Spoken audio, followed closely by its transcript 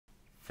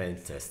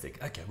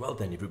Fantastic. Okay, well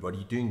done, everybody.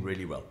 You're doing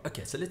really well.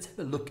 Okay, so let's have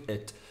a look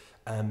at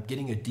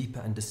getting a deeper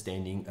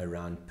understanding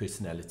around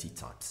personality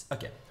types.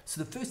 Okay, so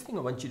the first thing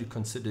I want you to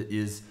consider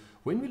is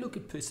when we look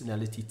at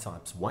personality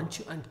types, once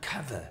you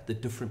uncover the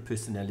different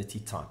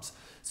personality types.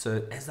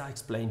 So as I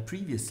explained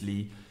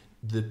previously,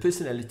 the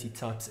personality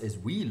types, as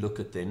we look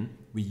at them,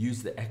 we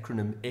use the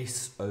acronym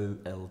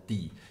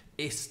SOLD.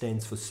 S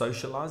stands for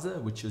socializer,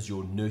 which is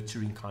your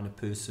nurturing kind of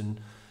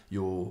person.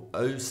 Your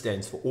O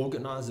stands for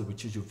organizer,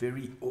 which is your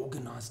very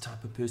organized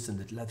type of person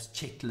that loves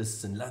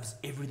checklists and loves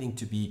everything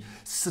to be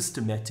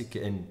systematic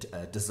and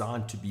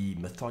designed to be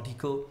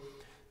methodical.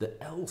 The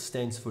L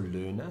stands for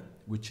learner,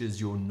 which is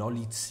your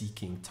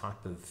knowledge-seeking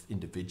type of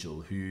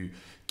individual who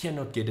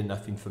cannot get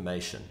enough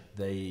information.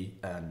 They're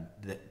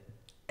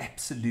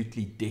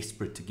absolutely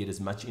desperate to get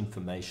as much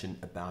information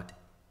about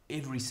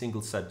every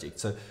single subject.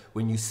 So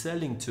when you're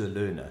selling to a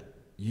learner,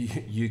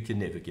 you can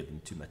never give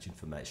them too much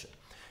information.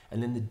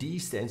 And then the D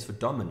stands for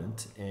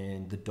dominant,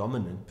 and the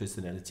dominant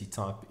personality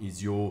type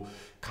is your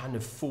kind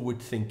of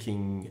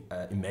forward-thinking,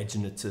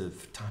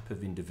 imaginative type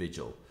of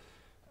individual.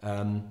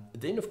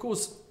 Then, of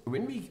course,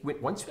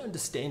 once we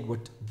understand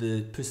what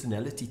the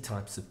personality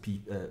types of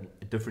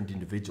different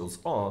individuals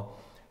are,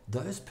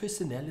 those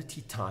personality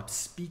types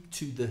speak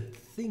to the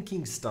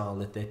thinking style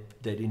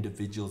that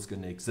individual is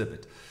going to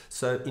exhibit.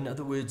 So, in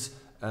other words,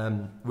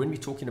 when we're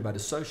talking about a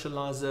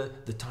socializer,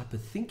 the type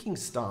of thinking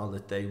style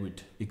that they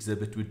would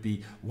exhibit would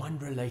be one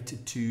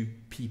related to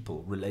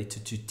people,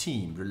 related to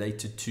team,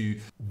 related to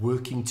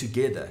working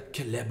together,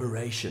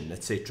 collaboration,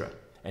 etc.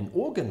 An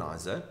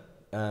organizer,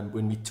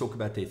 when we talk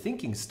about their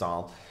thinking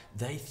style,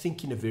 they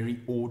think in a very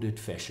ordered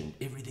fashion.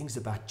 Everything's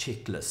about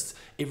checklists.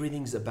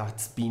 Everything's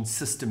about being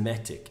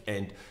systematic,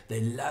 and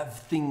they love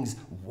things,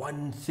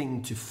 one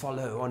thing to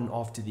follow on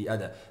after the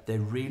other. They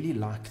really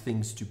like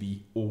things to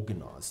be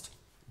organized.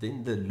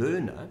 Then the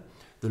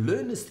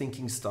learner's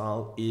thinking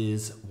style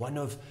is one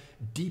of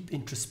deep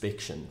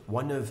introspection,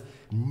 one of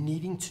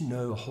needing to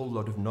know a whole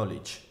lot of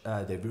knowledge.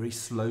 They're very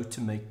slow to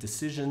make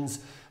decisions,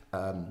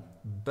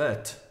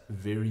 but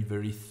very,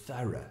 very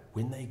thorough.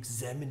 When they're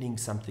examining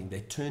something, they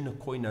turn a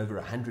coin over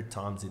 100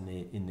 times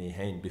in their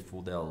hand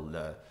before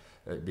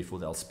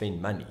they'll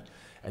spend money.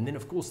 And then,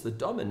 of course, the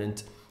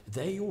dominant,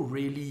 they are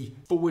really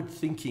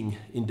forward-thinking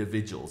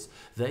individuals.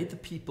 They're the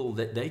people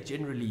that they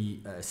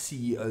generally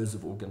CEOs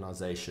of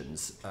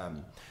organizations.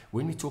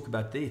 When we talk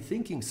about their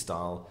thinking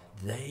style,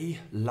 they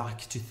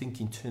like to think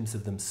in terms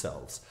of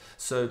themselves.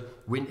 So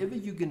whenever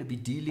you're going to be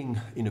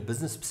dealing in a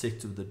business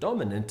sector with the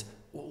dominant,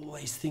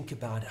 always think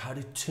about how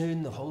to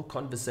turn the whole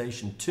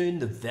conversation, turn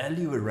the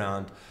value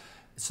around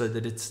so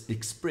that it's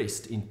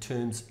expressed in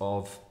terms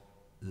of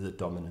the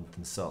dominant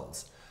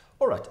themselves.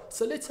 All right,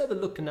 so let's have a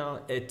look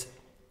now at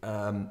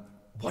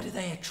what do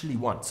they actually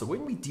want. So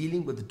when we're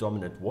dealing with the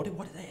dominant, what are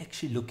they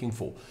actually looking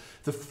for?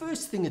 The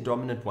first thing a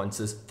dominant wants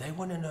is they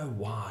want to know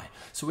why.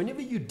 So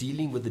whenever you're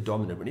dealing with the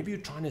dominant, whenever you're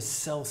trying to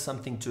sell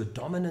something to a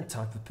dominant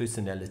type of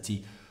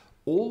personality,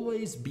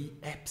 always be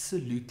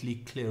absolutely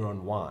clear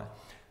on why.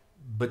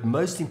 But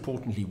most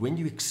importantly, when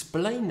you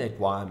explain that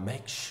why,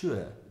 make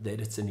sure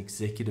that it's an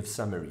executive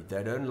summary.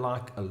 They don't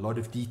like a lot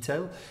of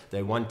detail.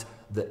 They want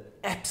the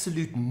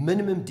absolute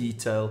minimum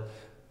detail,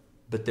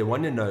 but they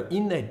want to know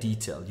in that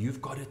detail,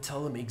 you've got to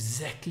tell them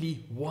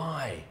exactly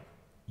why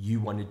you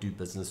want to do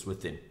business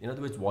with them. In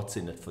other words, what's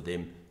in it for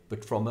them,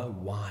 but from a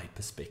why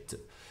perspective.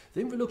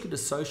 Then we look at a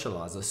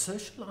socializer.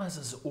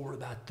 Socializers are all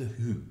about the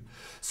who.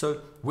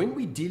 So when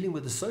we're dealing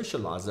with a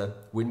socializer,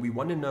 when we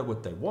want to know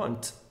what they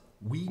want,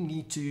 we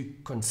need to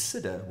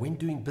consider when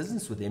doing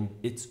business with them,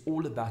 it's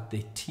all about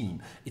their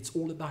team. It's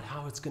all about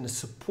how it's going to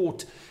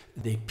support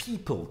their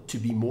people to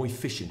be more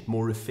efficient,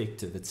 more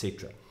effective,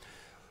 etc.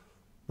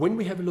 When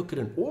we have a look at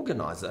an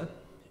organizer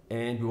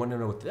and we want to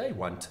know what they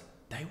want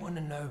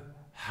to know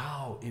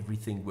how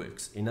everything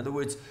works. In other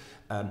words,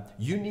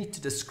 you need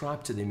to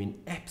describe to them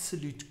in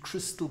absolute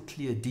crystal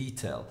clear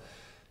detail,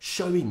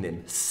 showing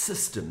them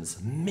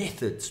systems,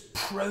 methods,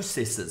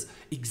 processes,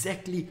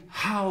 exactly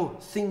how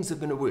things are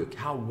going to work,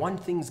 how one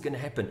thing's going to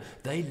happen.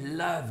 They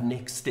love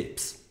next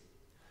steps.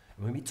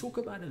 And when we talk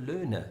about a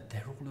learner,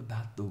 they're all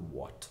about the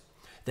what.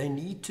 They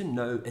need to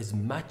know as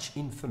much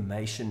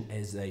information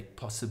as they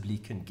possibly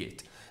can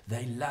get.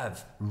 They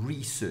love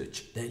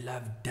research. They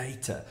love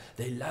data.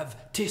 They love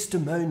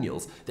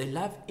testimonials. They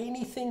love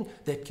anything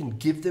that can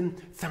give them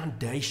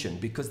foundation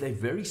because they're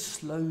very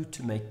slow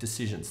to make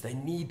decisions. They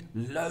need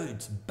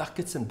loads,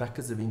 buckets and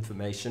buckets of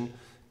information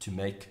to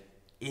make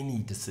any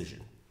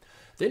decision.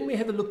 Then we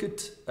have a look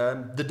at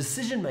the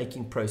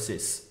decision-making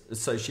process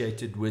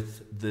associated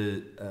with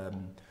the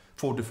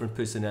 4 different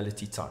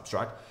personality types,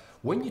 right?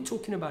 When you're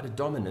talking about a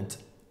dominant,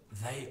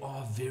 they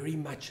are very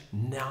much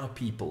now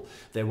people.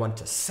 They want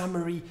a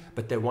summary,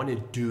 but they want to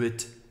do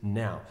it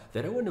now.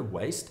 They don't want to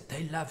waste.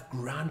 They love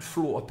ground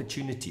floor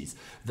opportunities.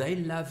 They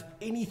love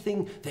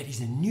anything that is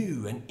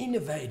new and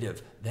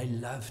innovative. They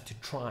love to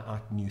try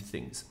out new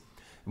things.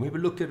 And when we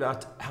look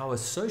at how a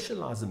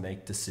socializer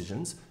makes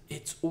decisions,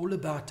 it's all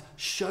about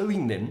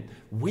showing them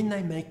when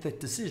they make that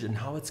decision,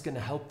 how it's going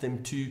to help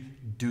them to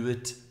do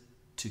it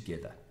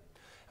together.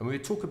 And when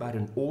we talk about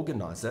an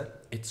organizer,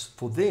 it's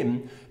for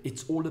them,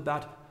 it's all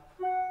about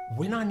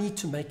when I need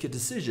to make a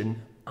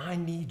decision, I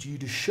need you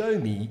to show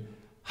me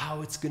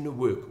how it's going to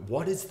work.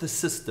 What is the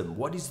system?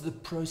 What is the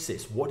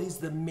process? What is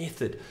the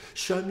method?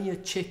 Show me a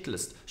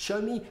checklist.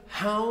 Show me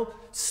how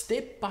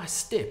step by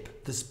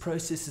step this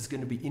process is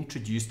going to be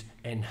introduced,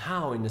 and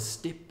how in a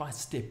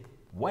step-by-step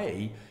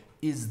way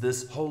is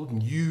this whole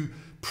new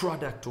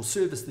product or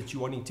service that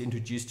you're wanting to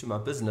introduce to my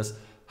business,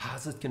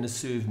 how's it going to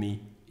serve me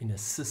in a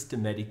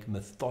systematic,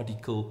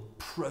 methodical,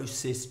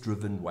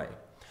 process-driven way.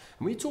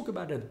 And when you talk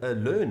about a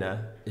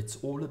learner, it's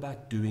all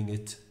about doing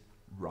it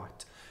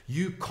right.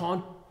 You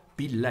can't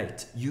be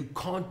late. You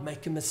can't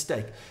make a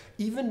mistake.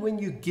 Even when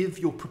you give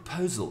your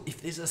proposal,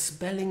 if there's a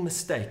spelling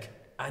mistake,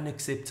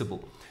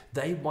 unacceptable.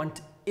 They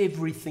want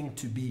everything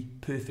to be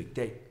perfect.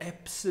 They're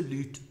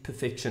absolute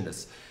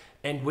perfectionists.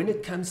 And when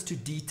it comes to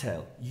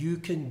detail, you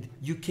can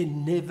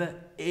never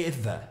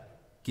ever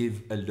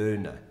give a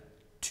learner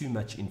too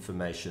much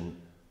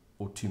information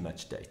or too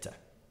much data.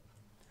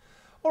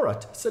 All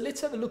right, so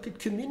let's have a look at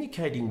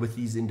communicating with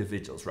these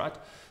individuals, right?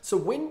 So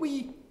when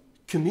we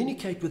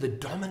communicate with a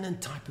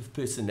dominant type of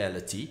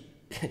personality,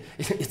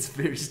 it's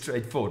very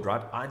straightforward,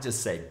 right? I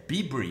just say,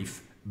 be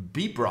brief,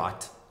 be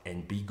bright,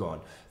 and be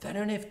gone. They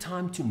don't have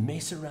time to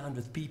mess around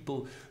with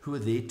people who are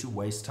there to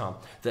waste time.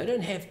 They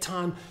don't have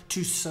time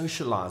to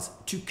socialize,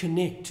 to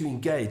connect, to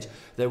engage.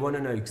 They want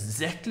to know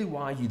exactly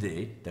why you're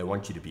there. They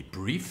want you to be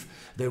brief.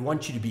 They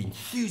want you to be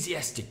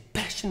enthusiastic,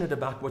 passionate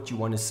about what you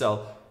want to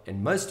sell.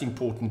 And most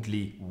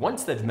importantly,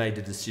 once they've made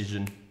a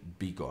decision,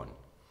 be gone.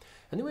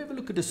 And then we have a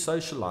look at a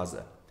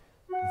socializer.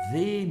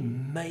 Their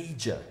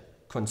major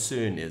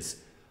concern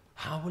is,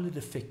 how will it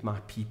affect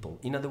my people?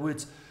 In other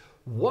words,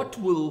 what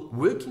will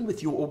working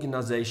with your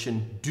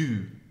organization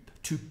do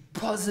to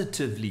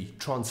positively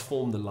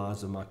transform the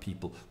lives of my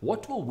people?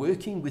 What will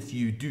working with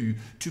you do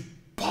to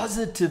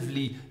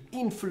positively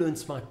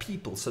influence my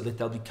people so that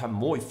they'll become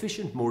more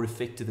efficient, more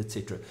effective,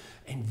 etc.?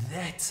 And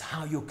that's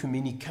how your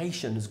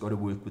communication has got to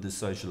work with a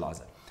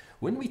socializer.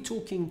 When we're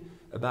talking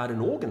about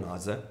an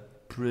organizer,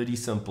 pretty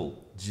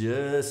simple.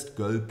 Just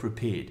go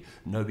prepared.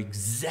 Know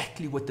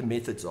exactly what the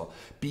methods are.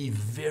 Be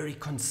very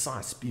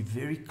concise. Be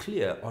very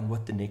clear on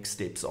what the next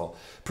steps are.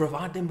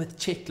 Provide them with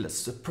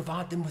checklists.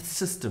 Provide them with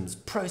systems,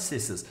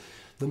 processes.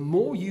 The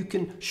more you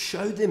can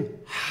show them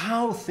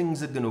how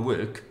things are going to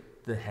work,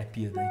 the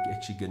happier they're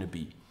actually going to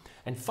be.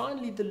 And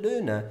finally, the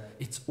learner,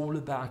 it's all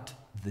about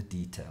the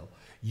detail.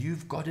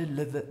 You've got to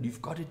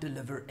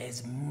deliver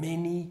as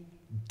many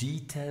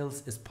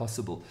details as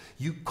possible.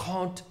 You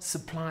can't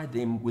supply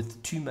them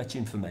with too much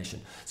information.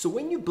 So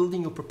when you're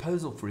building your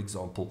proposal, for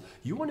example,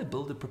 you want to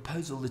build a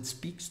proposal that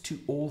speaks to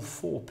all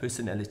four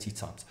personality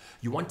types.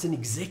 You want an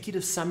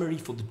executive summary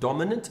for the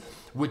dominant,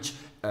 which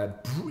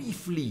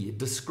briefly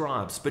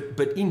describes, but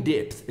in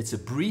depth. It's a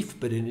brief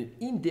but an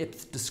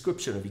in-depth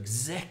description of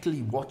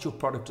exactly what your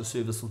product or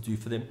service will do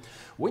for them.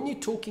 When you're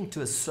talking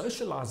to a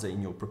socializer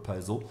in your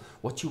proposal,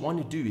 what you want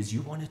to do is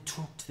you want to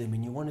talk to them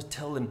and you want to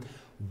tell them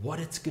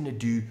what it's going to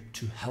do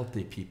to help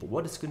their people,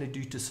 what it's going to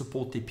do to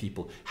support their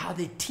people, how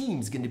their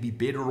team's going to be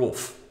better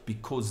off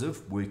because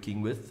of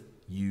working with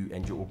you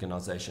and your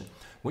organization.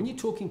 When you're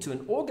talking to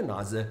an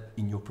organizer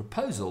in your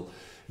proposal,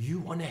 you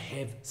want to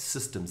have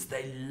systems.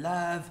 They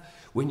love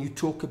when you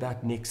talk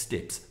about next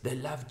steps. They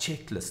love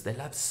checklists. They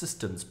love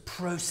systems,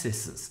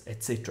 processes,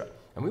 etc.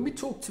 And when we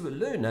talk to a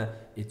learner,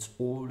 it's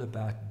all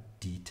about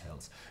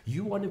details.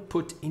 You want to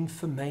put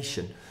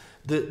information.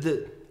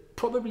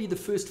 Probably the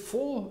first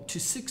 4 to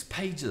 6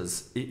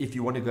 pages, if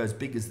you want to go as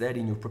big as that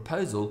in your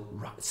proposal,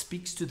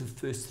 speaks to the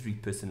first 3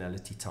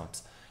 personality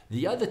types.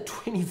 The other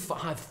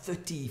 25,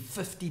 30,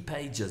 50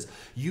 pages,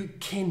 you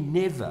can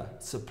never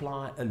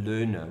supply a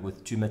learner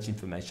with too much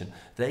information.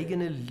 They're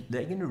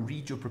gonna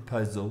read your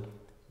proposal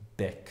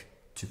back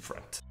to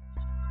front.